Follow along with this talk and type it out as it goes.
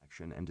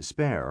depression and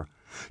despair,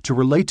 to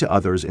relate to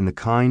others in the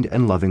kind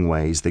and loving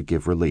ways that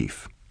give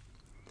relief.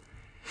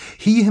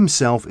 He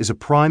himself is a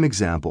prime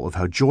example of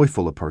how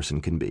joyful a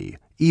person can be,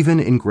 even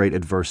in great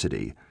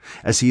adversity,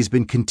 as he has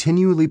been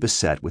continually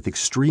beset with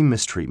extreme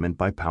mistreatment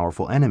by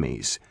powerful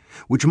enemies,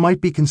 which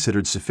might be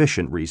considered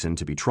sufficient reason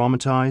to be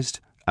traumatized,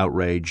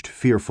 outraged,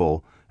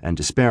 fearful, and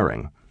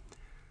despairing.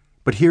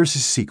 But here's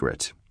his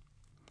secret.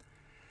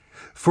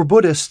 For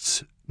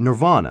Buddhists,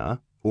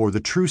 nirvana, or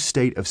the true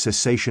state of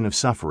cessation of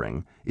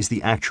suffering, is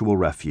the actual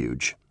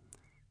refuge.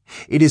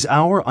 It is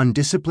our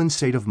undisciplined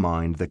state of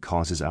mind that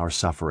causes our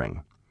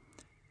suffering.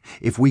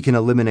 If we can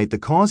eliminate the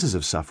causes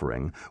of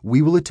suffering,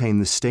 we will attain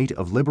the state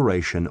of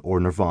liberation or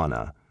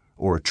nirvana,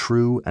 or a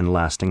true and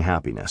lasting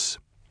happiness.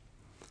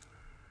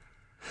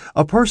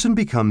 A person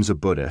becomes a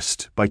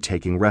Buddhist by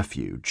taking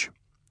refuge.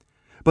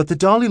 But the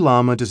Dalai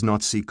Lama does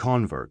not seek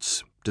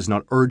converts, does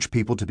not urge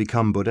people to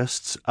become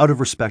Buddhists out of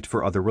respect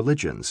for other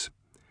religions.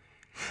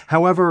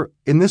 However,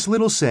 in this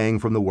little saying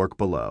from the work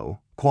below,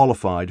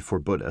 qualified for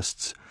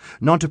Buddhists,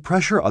 not to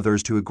pressure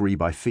others to agree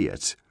by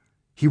fiat,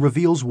 he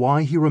reveals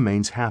why he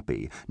remains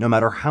happy, no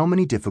matter how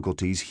many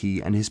difficulties he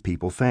and his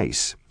people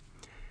face.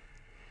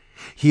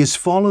 He has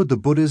followed the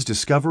Buddha's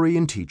discovery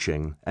and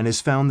teaching and has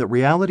found that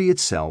reality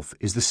itself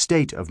is the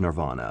state of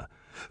nirvana,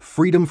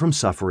 freedom from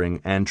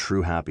suffering and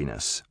true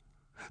happiness.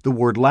 The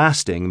word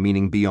lasting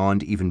meaning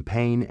beyond even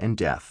pain and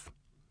death.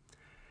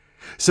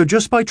 So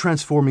just by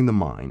transforming the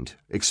mind,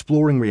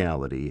 exploring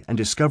reality, and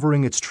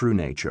discovering its true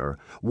nature,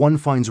 one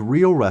finds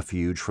real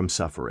refuge from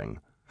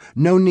suffering.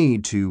 No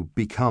need to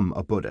become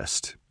a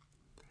Buddhist.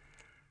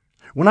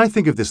 When I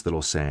think of this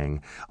little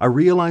saying, I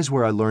realize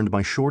where I learned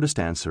my shortest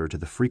answer to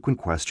the frequent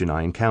question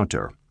I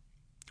encounter.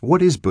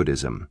 What is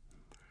Buddhism?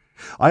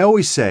 I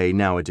always say,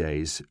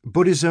 nowadays,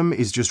 Buddhism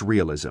is just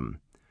realism.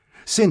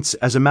 Since,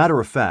 as a matter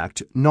of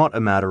fact, not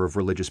a matter of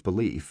religious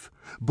belief,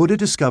 Buddha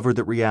discovered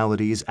that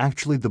reality is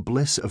actually the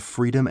bliss of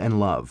freedom and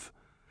love.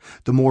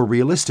 The more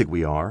realistic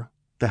we are,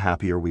 the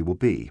happier we will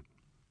be.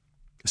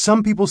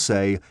 Some people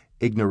say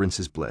ignorance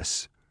is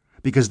bliss,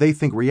 because they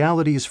think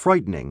reality is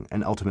frightening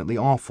and ultimately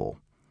awful.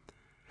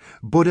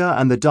 Buddha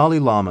and the Dalai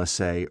Lama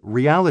say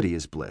reality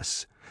is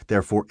bliss,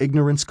 therefore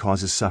ignorance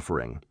causes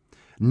suffering.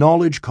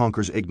 Knowledge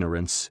conquers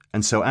ignorance,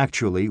 and so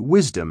actually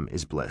wisdom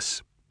is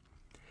bliss.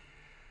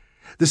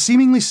 The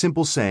seemingly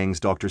simple sayings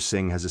Dr.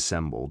 Singh has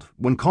assembled,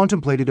 when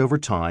contemplated over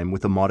time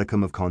with a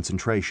modicum of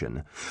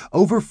concentration,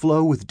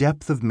 overflow with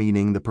depth of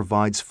meaning that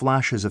provides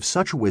flashes of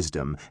such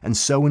wisdom and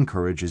so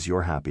encourages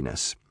your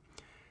happiness.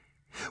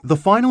 The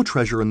final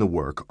treasure in the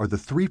work are the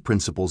three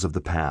principles of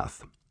the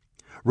path.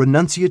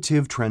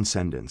 Renunciative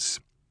transcendence,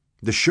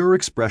 the sure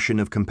expression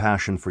of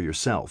compassion for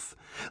yourself,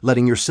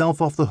 letting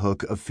yourself off the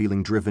hook of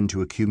feeling driven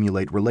to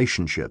accumulate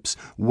relationships,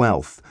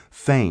 wealth,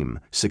 fame,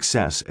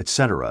 success,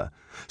 etc.,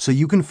 so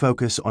you can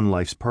focus on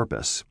life's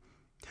purpose.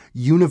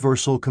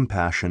 Universal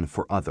compassion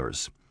for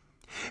others,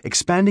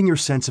 expanding your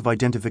sense of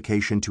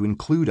identification to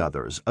include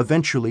others,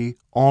 eventually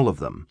all of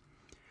them,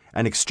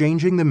 and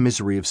exchanging the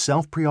misery of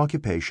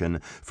self-preoccupation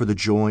for the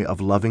joy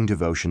of loving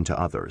devotion to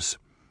others.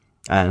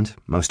 And,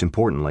 most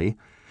importantly,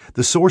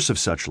 the source of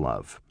such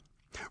love,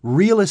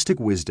 realistic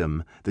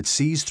wisdom that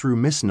sees through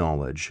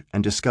misknowledge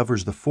and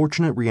discovers the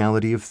fortunate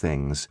reality of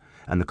things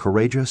and the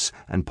courageous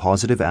and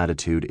positive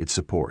attitude it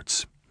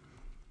supports.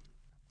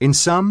 In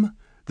sum,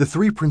 the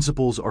three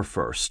principles are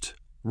first,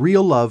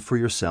 real love for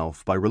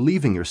yourself by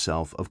relieving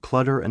yourself of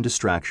clutter and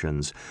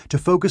distractions to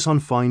focus on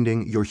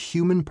finding your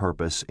human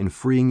purpose in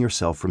freeing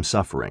yourself from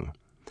suffering.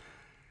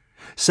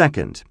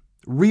 Second,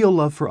 real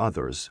love for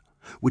others,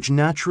 which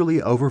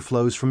naturally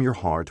overflows from your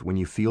heart when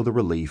you feel the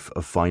relief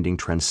of finding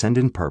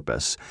transcendent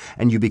purpose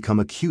and you become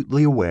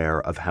acutely aware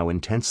of how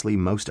intensely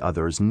most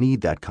others need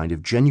that kind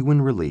of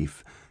genuine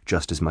relief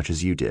just as much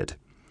as you did.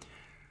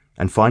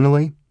 And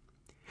finally,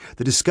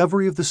 the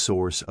discovery of the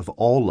source of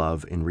all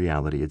love in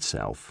reality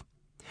itself,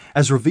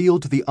 as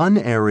revealed to the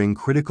unerring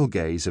critical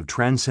gaze of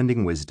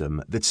transcending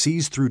wisdom that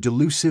sees through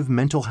delusive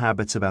mental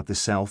habits about the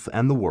self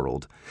and the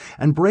world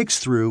and breaks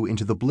through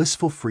into the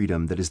blissful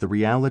freedom that is the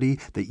reality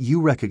that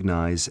you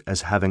recognize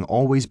as having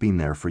always been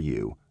there for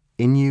you,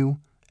 in you,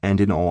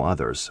 and in all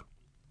others.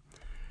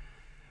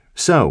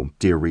 So,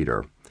 dear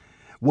reader,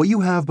 what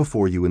you have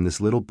before you in this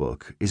little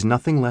book is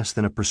nothing less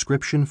than a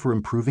prescription for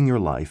improving your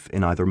life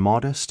in either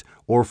modest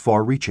or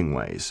far-reaching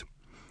ways.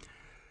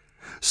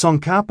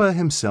 Tsongkhapa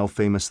himself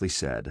famously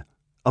said,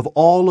 "Of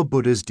all a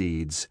Buddha's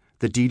deeds,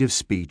 the deed of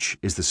speech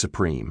is the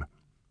supreme."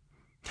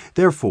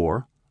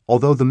 Therefore,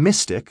 although the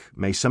mystic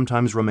may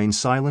sometimes remain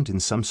silent in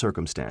some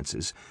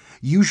circumstances,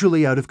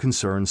 usually out of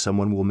concern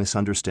someone will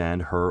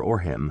misunderstand her or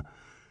him,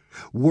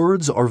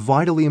 words are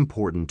vitally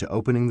important to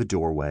opening the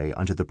doorway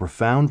onto the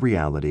profound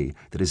reality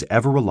that is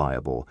ever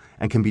reliable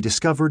and can be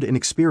discovered in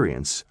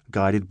experience,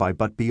 guided by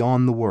but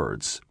beyond the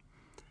words.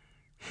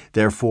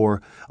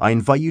 Therefore, I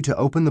invite you to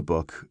open the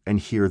book and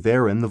hear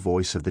therein the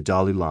voice of the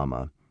Dalai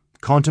Lama,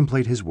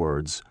 contemplate his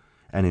words,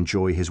 and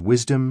enjoy his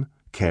wisdom,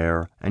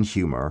 care, and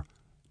humor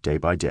day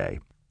by day.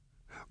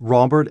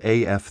 Robert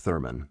A. F.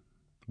 Thurman,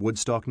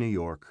 Woodstock, New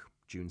York,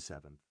 June 7th.